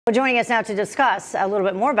Well, joining us now to discuss a little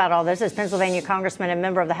bit more about all this is Pennsylvania Congressman and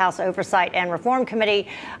member of the House Oversight and Reform Committee,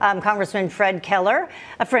 Congressman Fred Keller,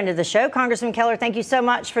 a friend of the show. Congressman Keller, thank you so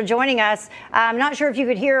much for joining us. I'm not sure if you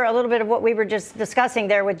could hear a little bit of what we were just discussing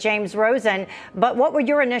there with James Rosen, but what were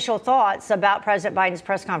your initial thoughts about President Biden's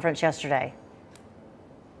press conference yesterday?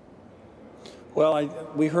 Well,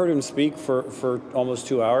 we heard him speak for almost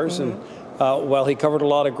 2 hours, and while he covered a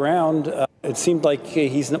lot of ground, it seemed like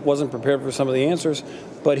he wasn't prepared for some of the answers,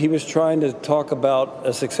 but he was trying to talk about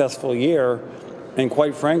a successful year. And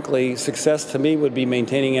quite frankly, success to me would be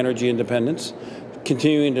maintaining energy independence,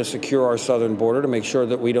 continuing to secure our southern border to make sure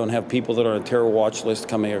that we don't have people that are on a terror watch list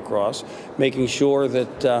coming across, making sure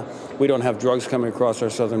that we don't have drugs coming across our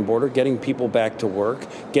southern border, getting people back to work,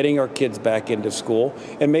 getting our kids back into school,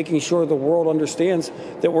 and making sure the world understands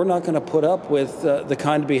that we're not going to put up with the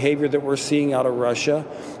kind of behavior that we're seeing out of Russia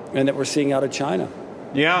and that we're seeing out of China.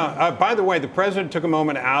 Yeah. By the way, the president took a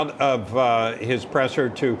moment out of his presser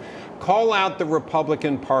to call out the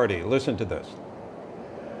Republican Party. Listen to this.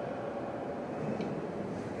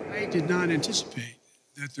 I did not anticipate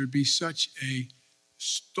that there'd be such a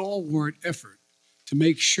stalwart effort to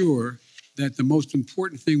make sure that the most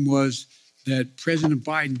important thing was that President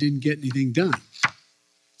Biden didn't get anything done.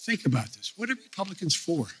 Think about this. What are Republicans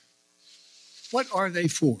for? What are they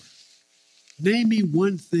for? Name me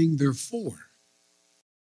one thing they're for.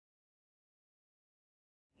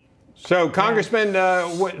 So, Congressman,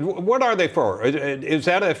 what are they for? Is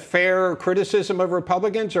that a fair criticism of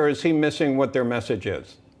Republicans, or is he missing what their message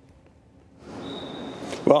is?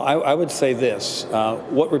 Well, I would say this.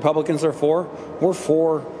 What Republicans are for, we're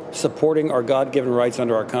for supporting our God-given rights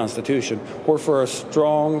under our Constitution. We're for a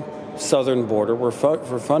strong southern border. We're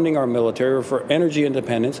for funding our military. We're for energy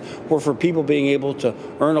independence. We're for people being able to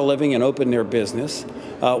earn a living and open their business.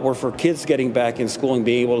 We're for kids getting back in school and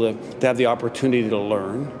being able to have the opportunity to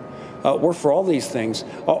learn. We're for all these things.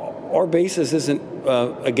 Our basis isn't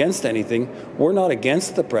against anything. We're not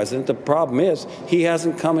against the president. The problem is he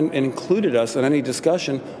hasn't come and included us in any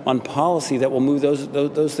discussion on policy that will move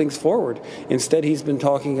those things forward. Instead, he's been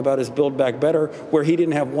talking about his Build Back Better, where he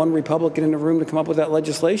didn't have one Republican in the room to come up with that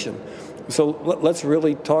legislation. So let's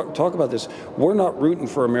really talk about this. We're not rooting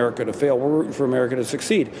for America to fail. We're rooting for America to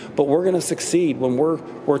succeed. But we're going to succeed when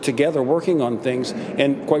we're together working on things.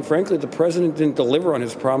 And quite frankly, the president didn't deliver on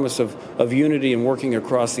his promise of unity and working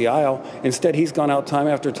across the aisle. Instead, he's gone out time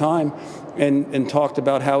after time and talked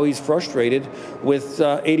about how he's frustrated with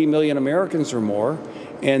 80 million Americans or more.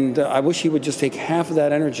 And I wish he would just take half of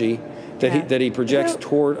that energy that he projects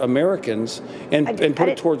toward Americans and put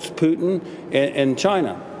it towards Putin and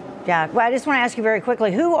China. Yeah, well, I just want to ask you very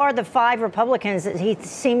quickly, who are the 5 Republicans that he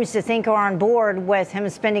seems to think are on board with him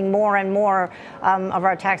spending more and more of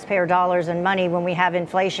our taxpayer dollars and money when we have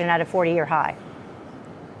inflation at a 40-year high?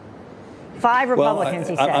 5 Republicans,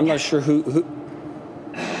 he said. I'm not sure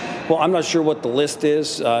well, I'm not sure what the list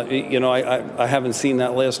is. I haven't seen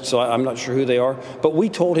that list, so I'm not sure who they are. But we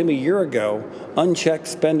told him a year ago, unchecked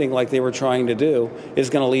spending like they were trying to do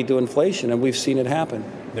is going to lead to inflation, and we've seen it happen.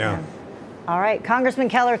 Yeah. All right. Congressman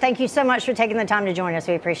Keller, thank you so much for taking the time to join us.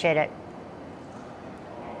 We appreciate it.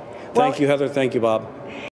 Thank you, Heather. Thank you, Bob.